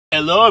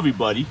Hello,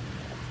 everybody.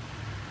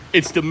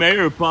 It's the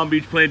mayor of Palm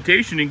Beach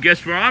Plantation, and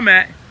guess where I'm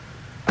at?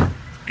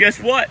 Guess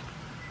what?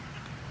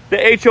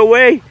 The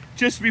HOA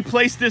just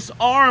replaced this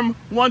arm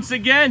once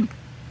again.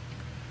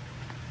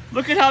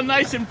 Look at how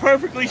nice and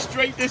perfectly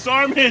straight this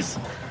arm is.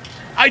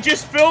 I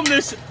just filmed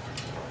this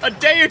a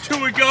day or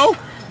two ago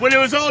when it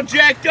was all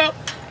jacked up,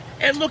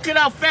 and look at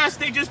how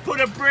fast they just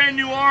put a brand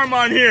new arm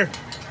on here.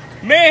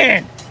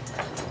 Man!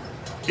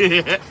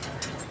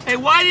 Hey,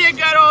 why do you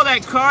got all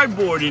that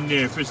cardboard in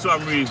there for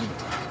some reason?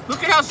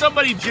 Look at how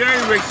somebody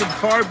jerry-rigged some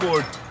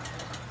cardboard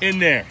in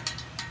there.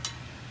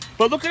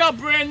 But look at how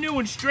brand new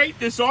and straight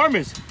this arm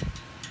is.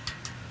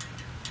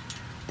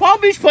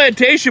 Palm Beach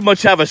Plantation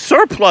must have a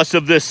surplus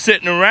of this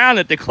sitting around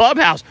at the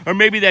clubhouse, or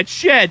maybe that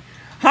shed.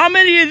 How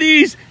many of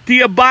these do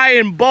you buy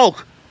in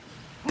bulk,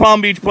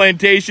 Palm Beach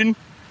Plantation?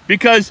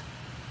 Because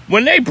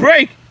when they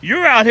break,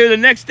 you're out here the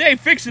next day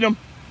fixing them.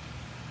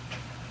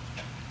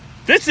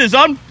 This is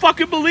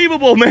unfucking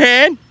believable,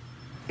 man.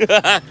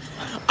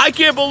 I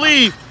can't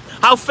believe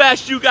how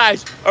fast you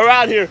guys are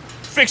out here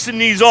fixing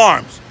these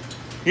arms.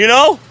 You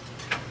know?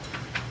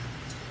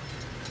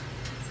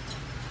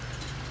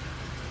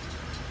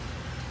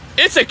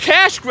 It's a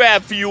cash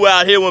grab for you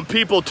out here when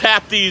people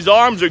tap these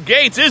arms or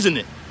gates, isn't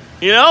it?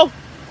 You know?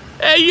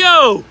 Hey,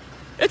 yo,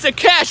 it's a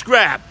cash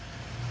grab.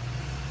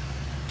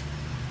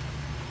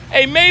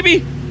 Hey,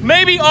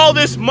 maybe all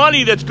this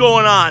money that's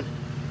going on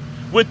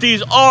with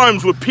these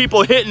arms, with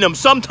people hitting them,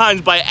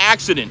 sometimes by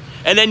accident,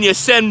 and then you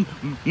send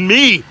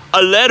me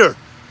a letter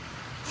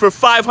for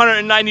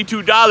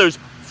 $592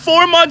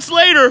 4 months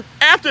later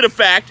after the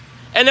fact,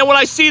 and then when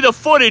I see the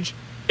footage,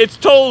 it's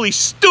totally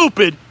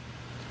stupid,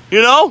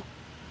 you know?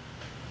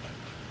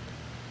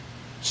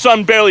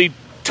 Son barely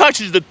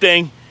touches the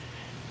thing,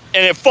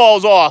 and it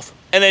falls off,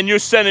 and then you're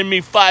sending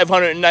me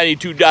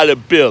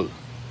 $592 bill,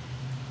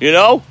 you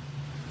know?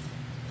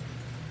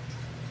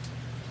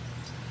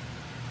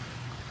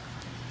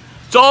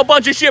 It's all a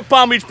bunch of shit,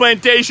 Palm Beach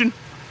Plantation.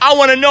 I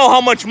want to know how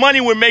much money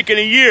we're making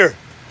a year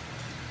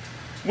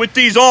with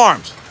these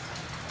arms.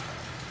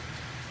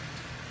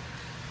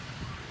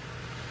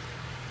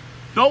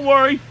 Don't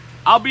worry,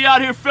 I'll be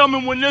out here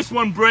filming when this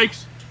one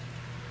breaks,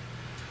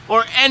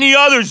 or any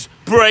others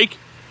break.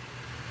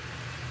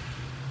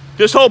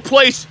 This whole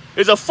place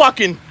is a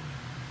fucking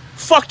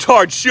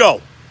fucktard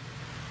show.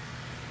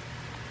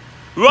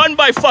 Run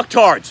by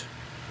fucktards.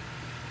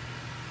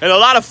 And a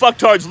lot of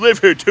fucktards live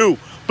here too.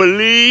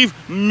 Believe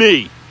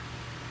me.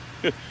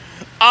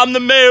 I'm the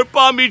mayor of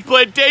Palm Beach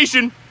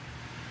Plantation.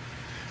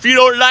 If you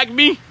don't like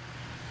me,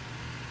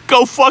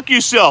 go fuck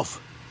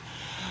yourself.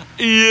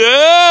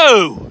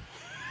 Yo!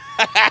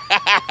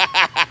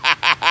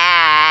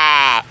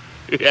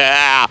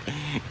 Yeah.